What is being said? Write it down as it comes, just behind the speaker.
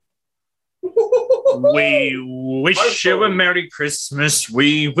We wish you a Merry Christmas.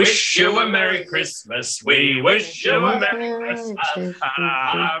 We wish you a Merry Christmas. We wish you a Merry Christmas.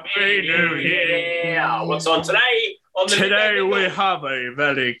 Happy New Year. What's on today? Today we have a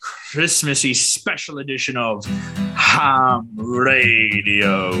very Christmassy special edition of Ham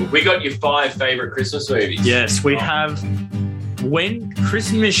Radio. We got your 5 favourite Christmas movies. Yes, we have When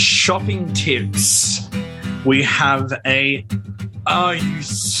Christmas Shopping Tips. We have a Are You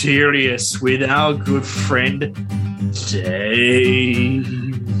Serious with our good friend David.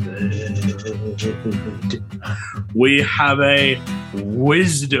 We have a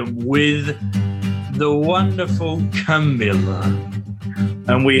Wisdom with the wonderful Camilla.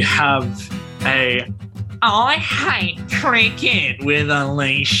 And we have a I Hate Cricket with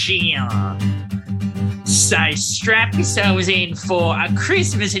Alicia. So strap yourselves in for a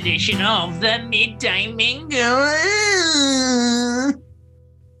Christmas edition of the Midday Mingle.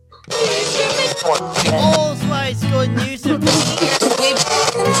 Always good news of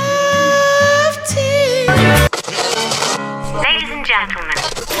Ladies and gentlemen.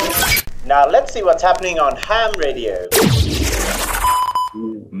 Now let's see what's happening on Ham Radio.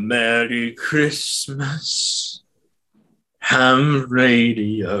 Merry Christmas, Ham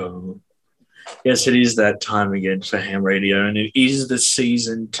Radio. Yes, it is that time again for Ham Radio, and it is the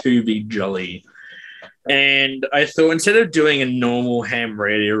season to be jolly. And I thought instead of doing a normal Ham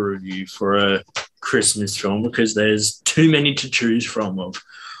Radio review for a Christmas film, because there's too many to choose from of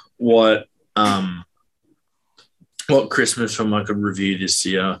what Christmas film I could review this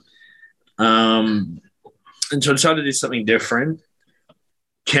year. And so I decided to do something different.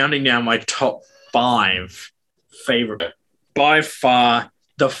 Counting down my top 5 favorite, by far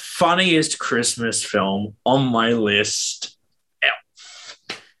the funniest Christmas film on my list, Elf.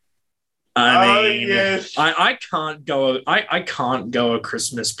 Yes. I can't go a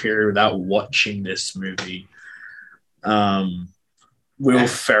Christmas period without watching this movie. Will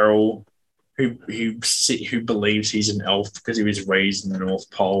Ferrell, who believes he's an elf because he was raised in the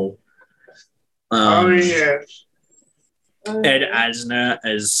North Pole. Yes. Ed Asner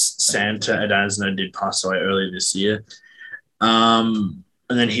as Santa. Ed Asner did pass away earlier this year. And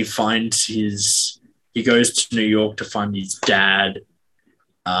then he goes to New York to find his dad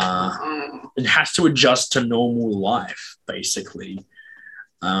and has to adjust to normal life, basically.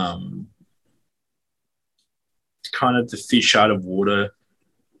 It's kind of the fish out of water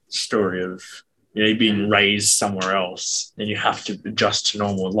story of, being raised somewhere else and you have to adjust to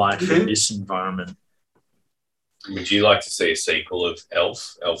normal life in this environment. Would you like to see a sequel of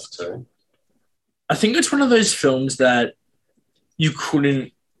Elf 2? I think it's one of those films that you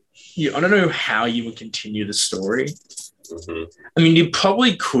couldn't... I don't know how you would continue the story. Mm-hmm. I mean, you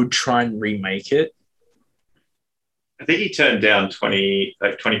probably could try and remake it. I think he turned down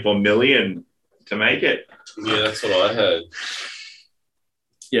 24 million to make it. Yeah, that's what I heard.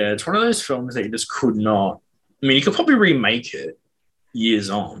 Yeah, it's one of those films that you just could not... I mean, you could probably remake it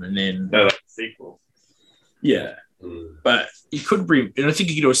years on and then... No, like a sequel. Yeah. But you could... I don't think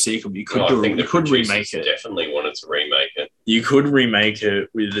you could do a sequel, but you could, remake it. Definitely wanted to remake it. You could remake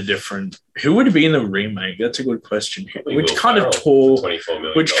it with a different... Who would be in the remake? That's a good question. Which kind of tall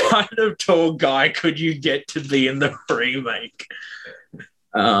guy could you get to be in the remake?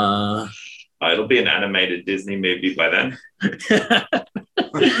 It'll be an animated Disney movie by then.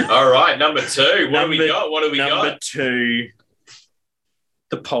 All right, number 2. What do we got? Number 2,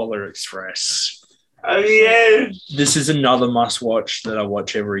 The Polar Express. Oh, yeah. This is another must-watch that I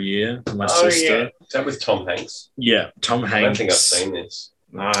watch every year with my sister. Yeah. Is that with Tom Hanks? Yeah, Tom Hanks. I don't think I've seen this.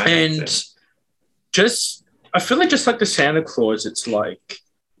 No, I feel like just like the Santa Claus, it's like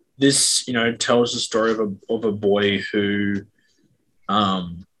this, tells the story of a boy who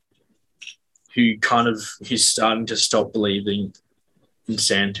he's starting to stop believing in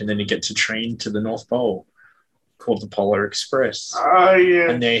Santa, and then he gets a train to the North Pole called the Polar Express. Oh, yeah.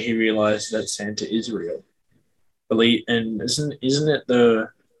 And there he realized that Santa is real. And isn't it the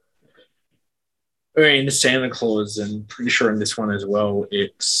Santa Claus, and pretty sure in this one as well,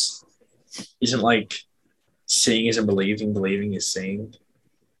 isn't like seeing isn't believing, believing is seeing.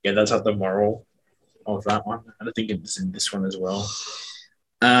 Yeah, that's like the moral of that one. I don't think it's in this one as well.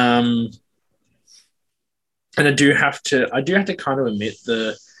 And I do have to kind of admit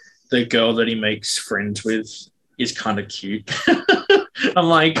the girl that he makes friends with is kind of cute. I'm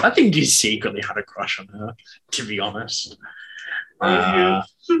like, I think he secretly had a crush on her, to be honest. I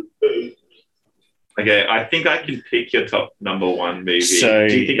Okay, I think I can pick your top number one movie. So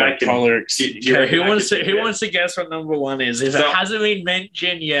do you think I can? who wants to guess what number one is? If it hasn't been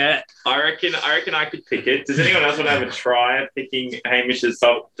mentioned yet, I reckon I could pick it. Does anyone else want to have a try at picking Hamish's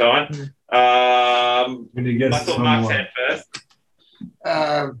top one? I thought Mark's hand first.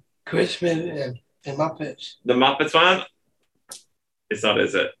 Christmas and Muppets. The Muppets one? It's not,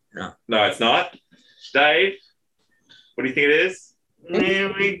 is it? No. No, it's not. Dave, what do you think it is?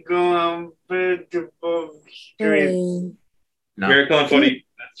 Here we go on Beautiful Street. No. Miracle on 40th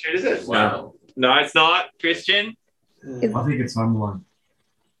Street, is it? Wow. No, it's not. Christian? I think it's Home Alone.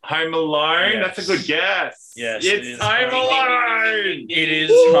 Home Alone? Yes. That's a good guess. Yes, It's Home Alone. it is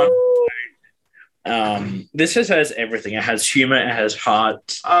Home Alone. This just has everything. It has humor. It has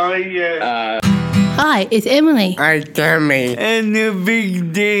heart. Oh, yeah. Hi, it's Emily Hi, Tammy. And the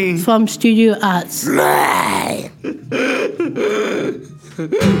big day. from Studio Arts.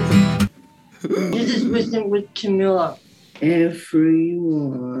 This is Wisdom with Camilla.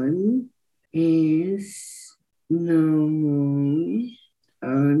 Everyone is normal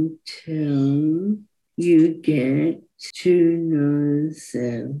until you get to know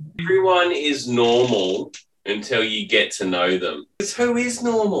them. Everyone is normal until you get to know them. Who is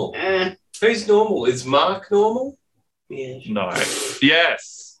normal? Who's normal? Is Mark normal? Yes. No.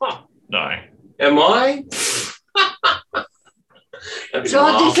 Yes. Huh. No. Am I? That's So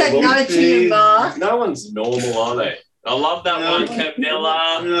I just said no laughable. to you, Mark. No one's normal, are they? I love that one,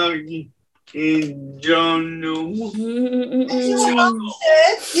 Camilla. No, you don't know.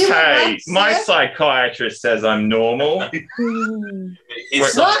 Hey, my psychiatrist says I'm normal.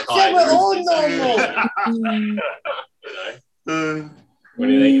 It's Mark said we're all normal. normal. What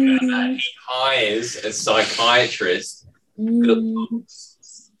do you think about that? He hires a psychiatrist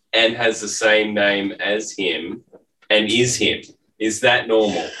and has the same name as him and is him. Is that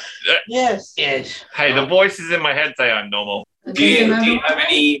normal? Yes. Yes. Hey, the voices in my head say I'm normal. Do you have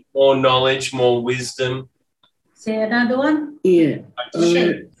any more knowledge, more wisdom? Say another one. Yeah.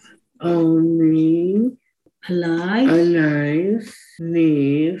 Shit. Only Alive. alive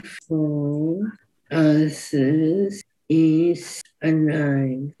live for others is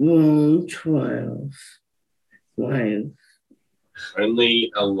alive. 112. 5.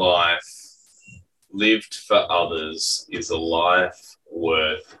 Only a life lived for others is a life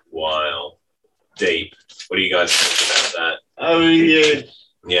worthwhile. Deep. What do you guys think about that? Oh, yeah.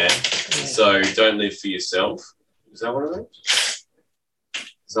 Yeah. So don't live for yourself. Is that what it means?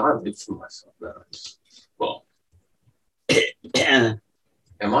 Because I live for myself. No. Well,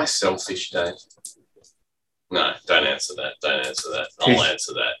 am I selfish, Dave? No, don't answer that. Don't answer that. I'll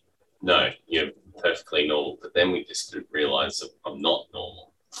answer that. No, you're perfectly normal. But then we just realised that I'm not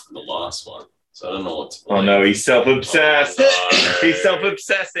normal in the last one. So I don't know what to believe. Oh no, he's self-obsessed. Oh, no. He's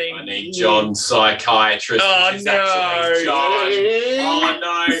self-obsessing. I need John's psychiatrist. Oh, which is no. actually John. Oh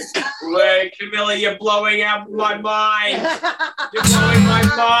no. Wait, Camilla, you're blowing out my mind. You're blowing my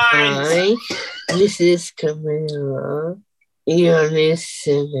mind. Hi, this is Camilla. You're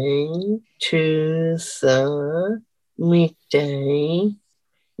listening to the Midday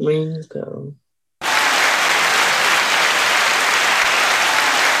Mingle.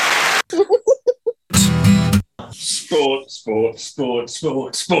 Sport. Sports.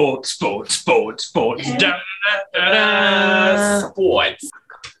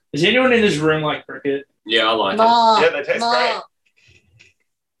 Is anyone in this room like cricket? Yeah, I like Mark. Yeah, they taste Mark.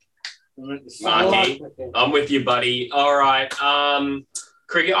 it. Marky, I'm with you, buddy. All right.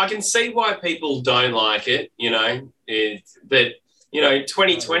 Cricket, I can see why people don't like it, you know. But, you know,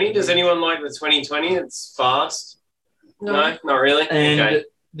 2020, does anyone like the 2020? It's fast. No, not really? And okay.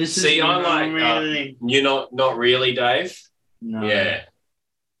 this is See, I like really. you're not really, Dave. no. Yeah,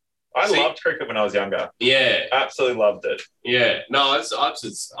 I See- loved cricket when I was younger. yeah, Absolutely loved it. yeah. No, I was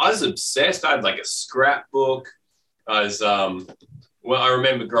obsessed. I had like a scrapbook. I was well, I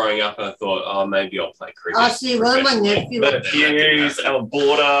remember growing up and I thought, oh, maybe I'll play cricket. I see one of my professionally. nephew. The Hughes, Ellen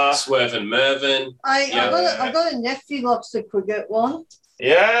Border. Swerve and Mervyn. I got a nephew likes the cricket one.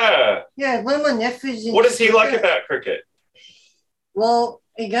 Yeah. Yeah, one of my nephews. What does he into like cricket. about cricket? Well,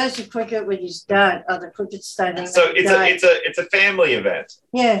 he goes to cricket with his dad at the cricket stadium. So every day. it's a family event.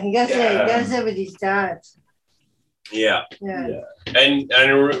 Yeah, he goes there. Yeah. He goes there with his dad. Yeah, Yeah. and I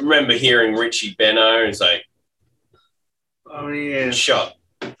remember hearing Richie Benno. It's like Oh, yeah. shot.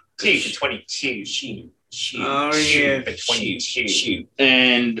 2 for 22. Shoot. Oh, yeah. For 22.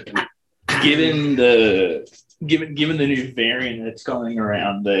 And given the new variant that's going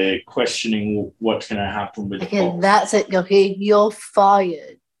around, they're questioning what's going to happen with Okay, Fox. that's it, Yoki. You're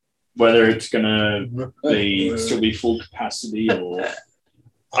fired. Whether it's going to be still be full capacity or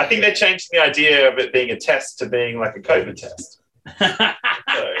I think they're changing the idea of it being a test to being like a COVID test.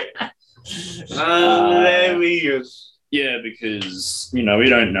 There we go. Yeah, because, we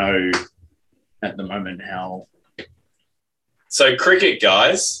don't know at the moment how. So cricket,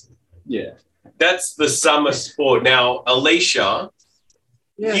 guys. Yeah. That's the summer sport. Now, Alicia,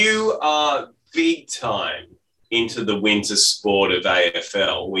 Yes. you are big time into the winter sport of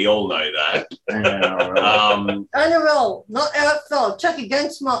AFL. We all know that. NRL, not AFL. Check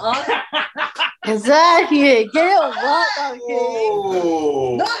against my eye. Exactly. Get it right, okay?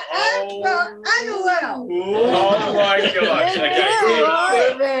 Oh, Not AFL, NRL. oh my gosh. Get it Okay.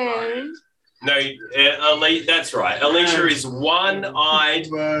 right, man. No, that's right. Alicia is one-eyed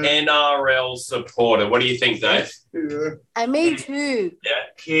NRL supporter. What do you think, Dave? And me too.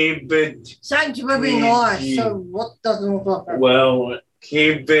 Keep it. Sanctuary nice. So what doesn't look like that? Well,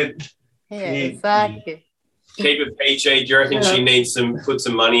 Keep it. Yeah, exactly. Keep it PG. Do you reckon she needs put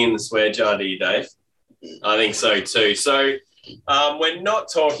some money in the swear jar, do you, Dave? I think so too. So we're not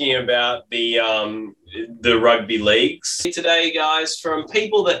talking about the rugby leagues today, guys, from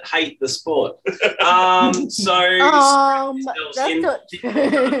people that hate the sport. That's not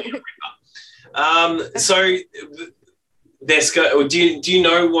true. So there's do you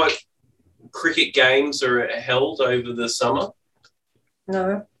know what cricket games are held over the summer?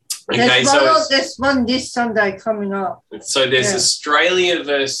 No. Okay, There's one this Sunday coming up. so there's Australia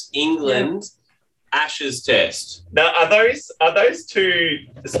versus England Ashes Test. Now, are those two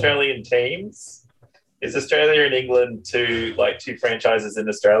Australian teams? Is Australia and England two franchises in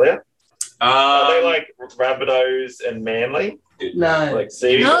Australia? Are they like Rabbitohs and Manly? No. Like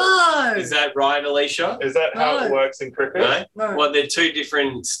Seagulls? No. Is that right, Alicia? Is that how it works in cricket? No? No. Well, they're two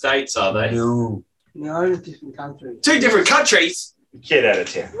different states, are they? No, different countries. Two different countries? Get out of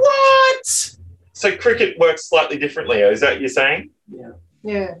town. What? So cricket works slightly differently. Is that what you're saying?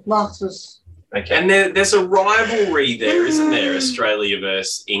 Yeah, Masters. Okay. And there's a rivalry there, isn't there? Australia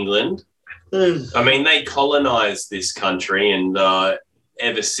versus England. I mean, they colonised this country, and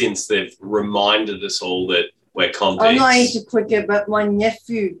ever since they've reminded us all that we're convicts. I'm not into cricket, but my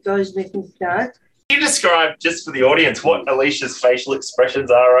nephew goes with his dad. Can you describe, just for the audience, what Alicia's facial expressions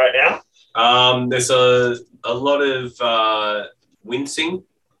are right now? There's a lot of wincing,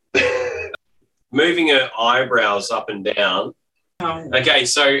 moving her eyebrows up and down. Okay,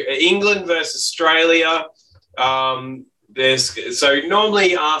 so England versus Australia. So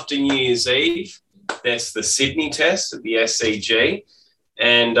normally after New Year's Eve, there's the Sydney Test at the SCG.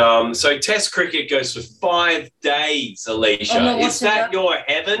 And so Test cricket goes for 5 days, Alicia. Oh, no, is that your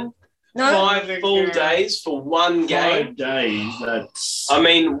heaven? No. 5 full days for one game? 5 days, that's... I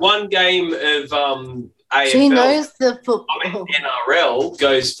mean, one game of AFL. She knows the football. I mean, NRL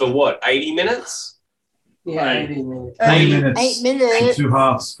goes for what, 80 minutes? Yeah, 80 minutes. 80 minutes. 8 minutes. 2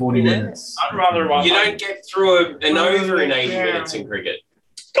 halves, 40 minutes. I'd rather You don't get through an over in 80 minutes in cricket.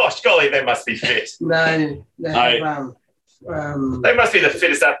 Gosh, golly, they must be fit. No, they have, They must be the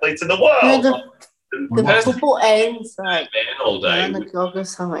fittest athletes in the No, world. the football ends like Man all day. 9 o'clock or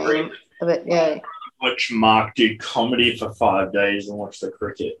something. But yeah. Watch Mark do comedy for 5 days and watch the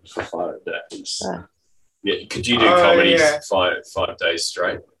cricket for 5 days. Yeah, could you do comedy 5 days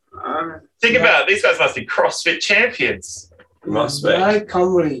straight? Think about it. These guys must be CrossFit champions. Must be. no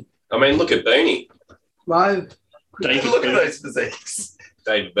comedy. I mean, look at Booney, No. Look at those physiques.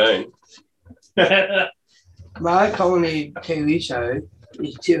 David Boone. My comedy TV show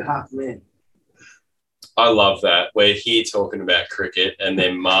is 2 half men. I love that. We're here talking about cricket, and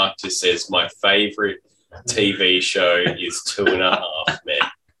then Mark just says, my favourite TV show is 2.5 Men.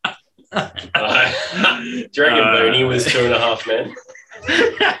 Do you reckon Booney was 2.5 Men?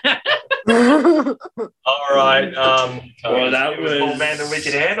 All right. Well, that was more man than we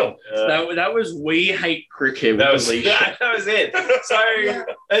could handle. that was We Hate Cricket. That was Alicia. that was it. So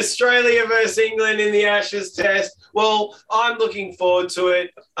Australia versus England in the Ashes Test. Well, I'm looking forward to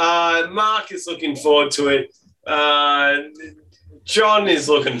it. Mark is looking forward to it. John is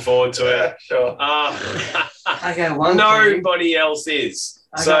looking forward to it. Sure. I got one team. Nobody else is.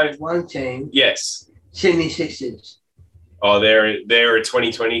 I So got one team. yes. Sydney Sixers. Oh, they're a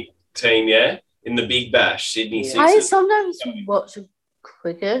 2020 team, yeah, in the Big Bash, Sydney Yeah. I Sixers. sometimes watch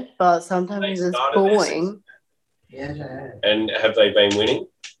cricket, but sometimes They it's started this boring. Yes, I have. And have they been winning?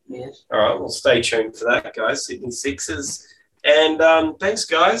 Yes. All right, well, stay tuned for that, guys. Sydney Sixers. And thanks,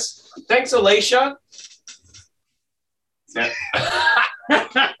 guys. Thanks, Alicia.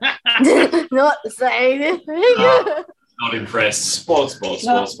 Not saying anything. Not impressed. Sports.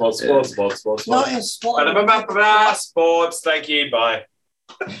 No. Sports. Not in sport. Sports. Thank you. Bye.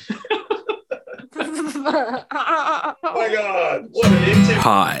 Oh my god, what an interview.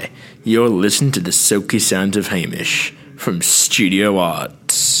 Hi, you're listening to the silky sounds of Hamish from Studio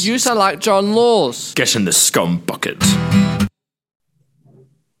Arts. You sound like John Laws. Get in the scum bucket.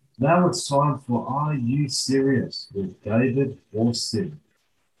 Now it's time for Are You Serious with David or Sid.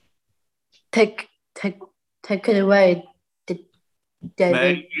 Take it away,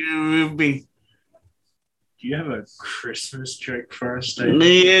 David. Ruby. Do you have a Christmas joke for us, David?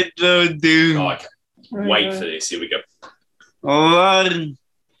 Me do. Oh, okay. Wait for this. Here we go.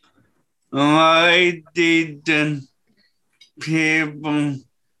 Why didn't people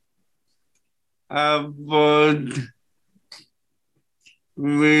avoid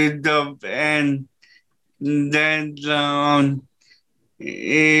Rudolph and Dancer on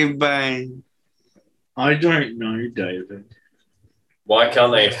eBay? I don't know, David. Why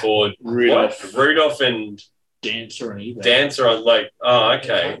can't they afford Rudolph. what? Rudolph and Dancer on eBay. Dancer on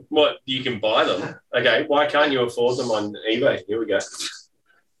okay. What, you can buy them? Okay, why can't you afford them on eBay? Here we go.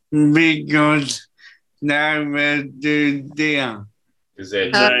 Because they were too dear. Because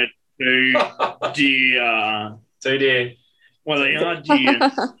they're Oh, dear. too dear. Well, they are dear.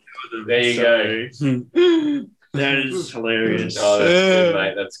 There you go. That is hilarious. Oh, that's good,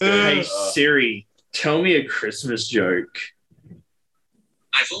 mate. That's good. Hey, Siri, tell me a Christmas joke.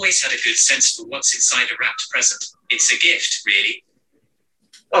 I've always had a good sense for what's inside a wrapped present. It's a gift, really.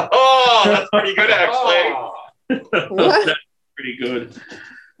 Oh, that's pretty good, actually. That's pretty good.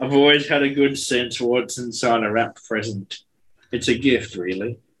 I've always had a good sense for what's inside a wrapped present. It's a gift,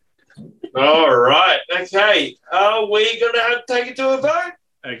 really. All right. Okay. Are we going to have to take it to a vote?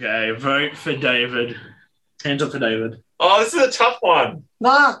 Okay, vote for David. Hands up for David. Oh, this is a tough one.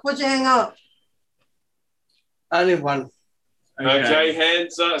 Mark, what'd you hang up? Only one. Okay,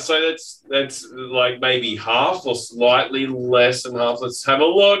 hands up. So that's like maybe half or slightly less than half. Let's have a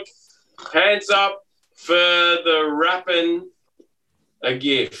look. Hands up for the wrapping a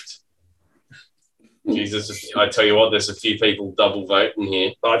gift. Jesus, I tell you what, there's a few people double voting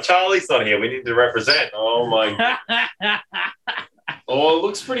here. Oh, Charlie's not here. We need to represent. Oh, my. Oh, it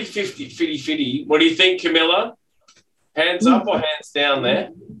looks pretty 50-50. What do you think, Camilla? Hands up or hands down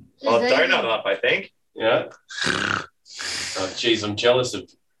there? Oh, donut up, I think. Yeah. Oh, geez, I'm jealous of.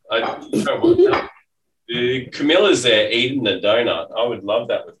 I don't want that. Camilla's there eating the donut. I would love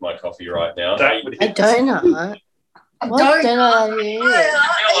that with my coffee right now. A donut? What donut are you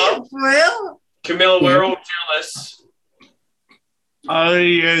eating? For real? Camilla, we're all jealous. Oh,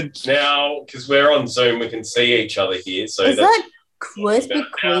 yeah. Now, because we're on Zoom, we can see each other here. So Is that Krispy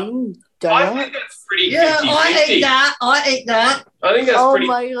Kreme donut? I think that's pretty 50-50. Yeah, I eat that. I think that's pretty. Oh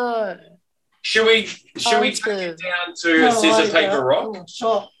my god. Should we take it down to a scissor, paper, rock? Oh,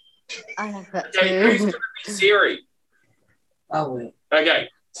 sure. I have that Okay, who's too. going to be Siri? I will. Okay,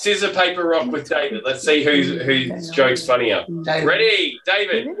 scissor, paper, rock with David. Let's see whose joke's funnier. David. Ready,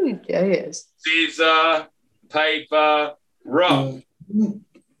 David? Yes. Scissor, paper, rock.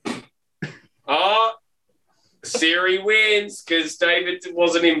 Oh, Siri wins because David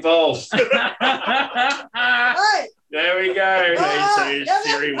wasn't involved. Hey! There we go. Okay, so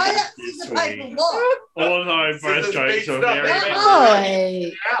Siri wins this week. Although both jokes are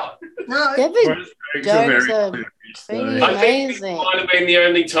very No. David Both jokes are jokes very are hilarious, pretty though. I think this amazing. might have been the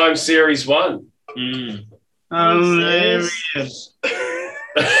only time Siri's won. Hilarious.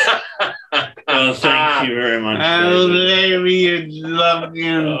 Oh, thank you very much. Hilarious. Love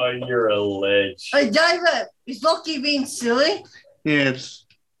him. Oh, you're a ledge. Hey, David, is Lockie being silly? Yes.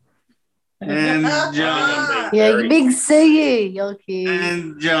 And John. Yeah, you big Siggy, Yoki.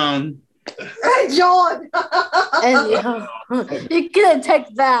 And John. Hey, John! And you couldn't take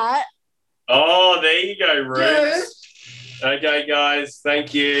that. Oh, there you go, Ruth. Okay, guys,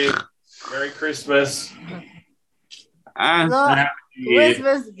 thank you. Merry Christmas. Not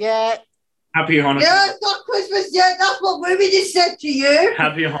Christmas yet. Happy Hanukkah. Yeah, it's not Christmas yet. That's what Ruby just said to you.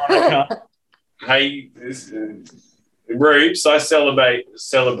 Happy Hanukkah. Hey, Rubes, I celebrate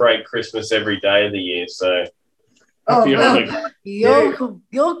Christmas every day of the year, so Oh, Happy no. Hanukkah.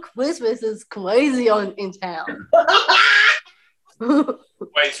 Your Christmas is crazy in town.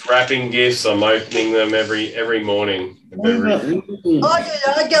 always wrapping gifts. I'm opening them every morning.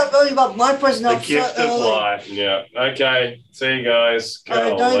 I can't believe my present The up so gift of early. life. Yeah. Okay. See you guys. I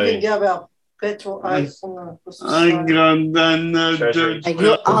don't Golly. even give out petrol ice on the Christmas I side. got another Treasury. And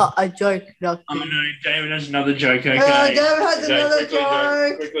you are a joke, Lucky. Oh no, David has another joke. Okay. David has Okay,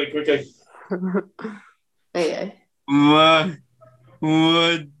 another quickly, joke. quickly. Okay.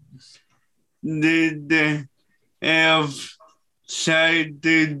 What did the elf say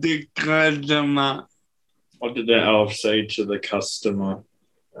to the customer? What did the elf say to the customer?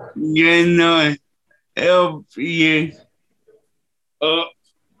 You know, Help you.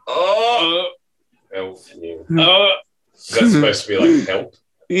 Elf you. That's supposed to be like help.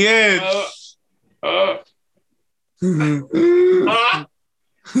 Yes.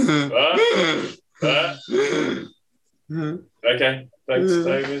 Okay, thanks,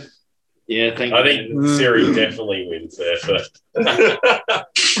 David. Yeah, thank you. I think Siri definitely wins there. But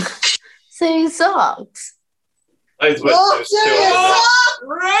Siri sucks.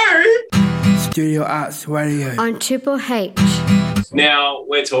 Studio Arts Radio. On Triple H. Now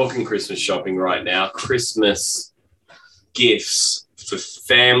we're talking Christmas shopping right now. Christmas gifts for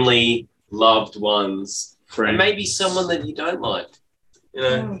family, loved ones, and maybe someone that you don't like. You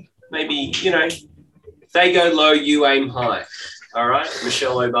know, maybe, you know, if they go low, you aim high. All right,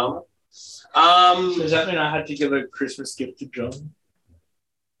 Michelle Obama. Does that mean I had to give a Christmas gift to John?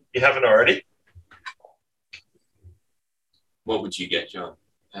 You haven't already? What would you get, John,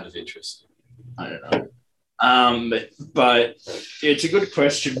 out of interest? I don't know. But it's a good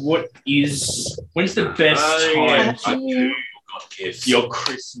question. When's the best time to do your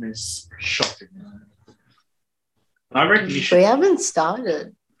Christmas shopping? I reckon you should. We haven't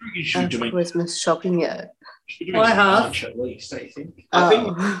started You should do it. Christmas shopping yet. I have. March at least, I think. I think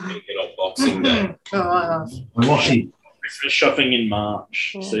we can get on Boxing Day. I have. Christmas shopping in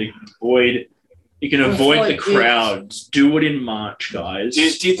March, so you can avoid the crowds. Do it in March, guys. Do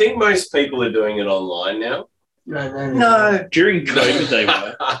you think most people are doing it online now? No. During COVID, they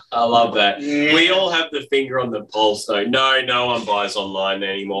were. I love that. We all have the finger on the pulse, though. No one buys online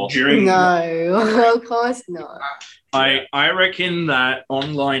anymore. No, of course not. I reckon that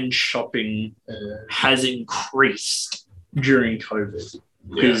online shopping has increased during COVID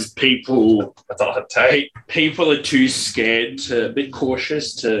because people are too scared to, a bit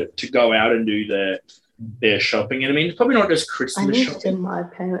cautious to go out and do their shopping. And I mean, it's probably not just Christmas I need shopping. my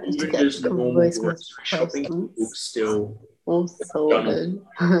parents to Even get just some normal Christmas shopping presents. still. All sorted.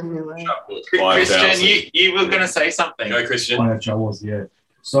 Anyway. Christian, you were going to say something. Go, Christian. I was, yeah.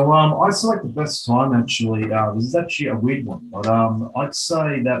 So I select the best time actually. This is actually a weird one, but I'd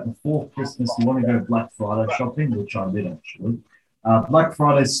say that before Christmas you want to go Black Friday shopping, which I did actually. Black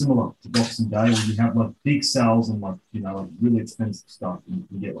Friday is similar to Boxing Day, where you have like big sales and like like really expensive stuff, and you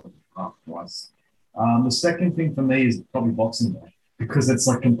can get like half price. The second thing for me is probably Boxing Day because it's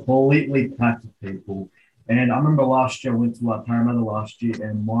like completely packed with people. And I remember last year I went to Parramatta last year,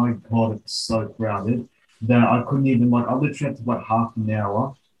 and my God, it was so crowded that I couldn't even I literally had to wait half an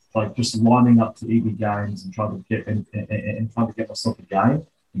hour, just lining up to EB Games and trying to get and trying to get myself a game,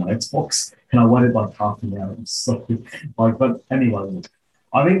 my Xbox, and I waited half an hour. It was so but anyway,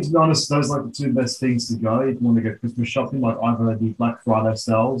 I think to be honest, those are the two best things to go if you want to go Christmas shopping, either the Black Friday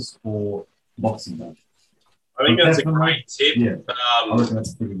sales or Boxing Day. I think that's a great tip. Yeah, I reckon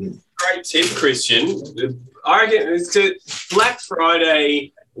that's pretty good. Great tip, Christian. I reckon Black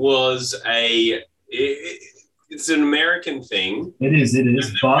Friday was it's an American thing. It is,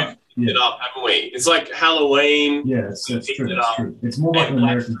 but it up, haven't we? It's like Halloween. Yeah, it's true. It's true. It's more like an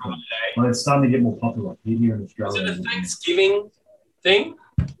American thing, but it's starting to get more popular here in Australia. Is it a Thanksgiving thing?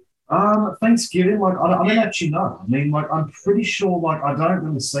 Thanksgiving, I don't actually know. I mean, I'm pretty sure, I don't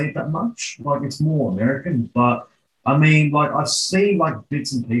really see it that much. It's more American, but I mean, I've seen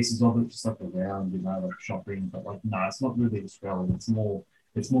bits and pieces of it just around, shopping, but no, it's not really Australian. It's more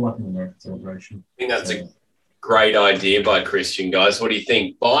like an American celebration. I think that's a great idea by Christian, guys. What do you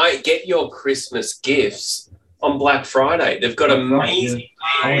think? Get your Christmas gifts on Black Friday. They've got amazing.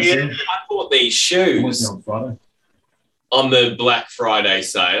 I bought these shoes on Friday. On the Black Friday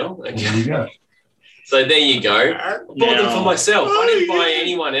sale. Okay. There you go. So there you go. I bought them for myself. I didn't buy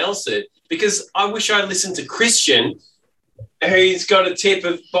anyone else it because I wish I listened to Christian, who's got a tip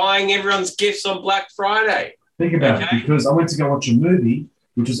of buying everyone's gifts on Black Friday. Think about it, because I went to go watch a movie,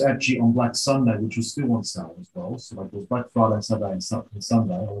 which was actually on Black Sunday, which was still on sale as well. So it was Black Friday, Saturday, and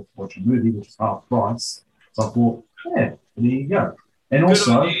Sunday. I went to watch a movie, which was half price. So I thought, there you go. And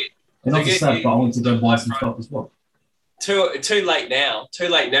also, not just that, but I wanted to go buy some stuff as well. Too late now.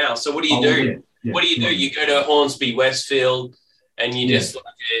 So what do you do? Yeah, what do? You go to Hornsby, Westfield, and you just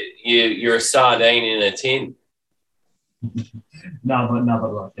you're a sardine in a tin.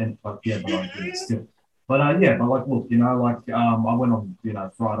 Still. But look, I went on,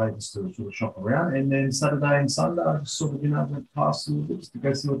 Friday just to sort of shop around, and then Saturday and Sunday I just sort of, went past a little bit just to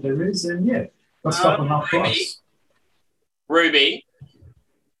go see what there is, and got stuff on half price. Ruby,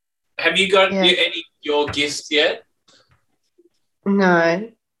 have you got any of your gifts yet?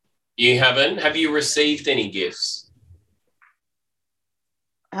 No. You haven't? Have you received any gifts?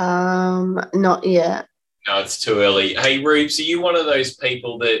 Not yet. No, it's too early. Hey, Rubes, are you one of those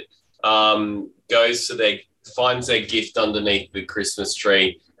people that finds their gift underneath the Christmas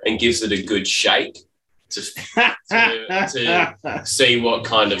tree and gives it a good shake to see what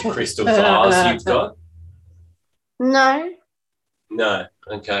kind of crystal vase you've got? No. No.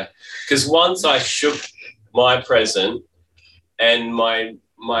 Okay. Because once I shook my present and my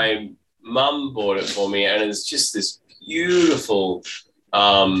mum bought it for me, and it's just this beautiful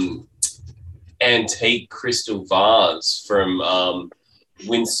antique crystal vase from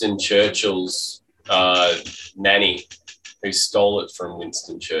Winston Churchill's nanny, who stole it from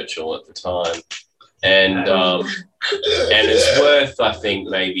Winston Churchill at the time, and it's worth, I think,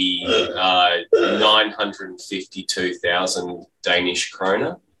 maybe 952,000 Danish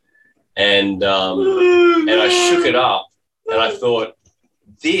kroner, and I shook it up, and I thought,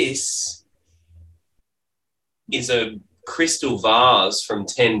 this is a crystal vase from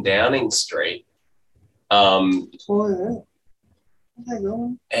 10 Downing Street, and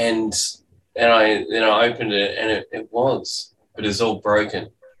I opened it, and it was, but it's all broken.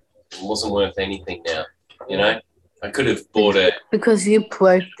 It wasn't worth anything now, you know. I could have bought it because you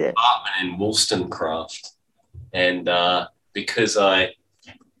broke it. Apartment in Wollstonecraft, and because I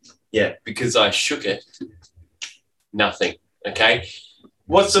shook it, nothing. Okay,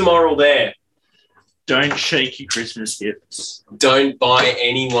 what's the moral there? Don't shake your Christmas gifts. Don't buy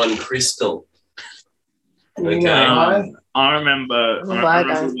anyone crystal. Okay. I remember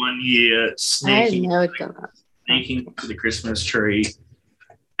one year sneaking to the Christmas tree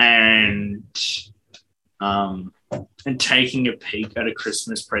and taking a peek at a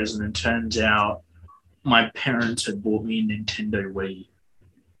Christmas present, and turns out my parents had bought me a Nintendo Wii.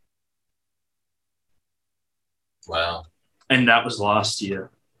 Wow. And that was last year.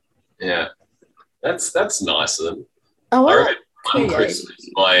 Yeah. That's nice of them. Oh, I remember one Christmas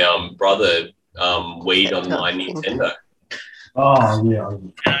my brother weed on my Nintendo. Oh yeah.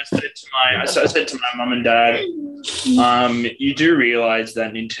 And I said to my mum and dad, you do realise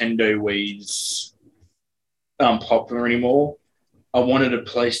that Nintendo Wii's aren't popular anymore. I wanted a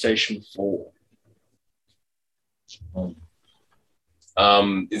PlayStation 4.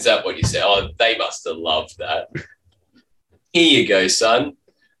 Is that what you said? Oh, they must have loved that. Here you go, son.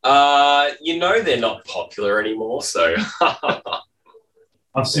 They're not popular anymore, so.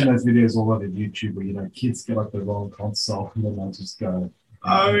 I've seen those videos all over YouTube where, kids get like the wrong console and then they'll just go,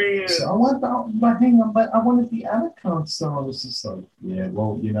 oh, yeah. So I want but hang on, but I wanted the other console. It's just like, yeah,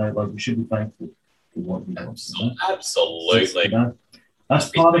 well, we should be thankful for what we got. Absolutely. That's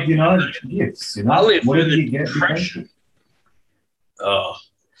part of, gifts, whatever you get, be thankful.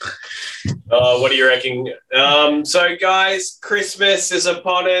 What do you reckon? So, guys, Christmas is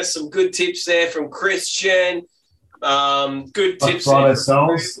upon us. Some good tips there from Christian. Good tips. Black Friday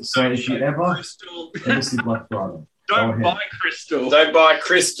sales. So if you ever see Black Friday, don't buy crystal. Don't buy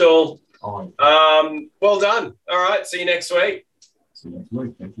crystal. Well done. All right. See you next week. See you next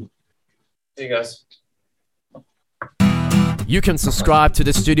week. Thank you. See you guys. You can subscribe to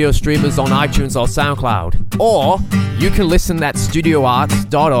the Studio Streamers on iTunes or SoundCloud. Or you can listen at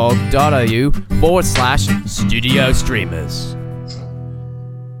studioarts.org.au/Studio Streamers.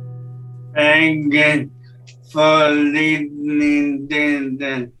 Thank you for listening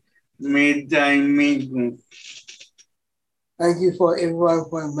to Midday. Thank you for everyone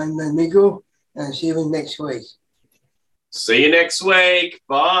for Midday Migo, and see you next week. See you next week.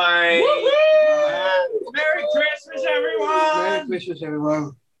 Bye. Merry Christmas, everyone. Merry Christmas,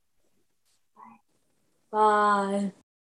 everyone. Bye.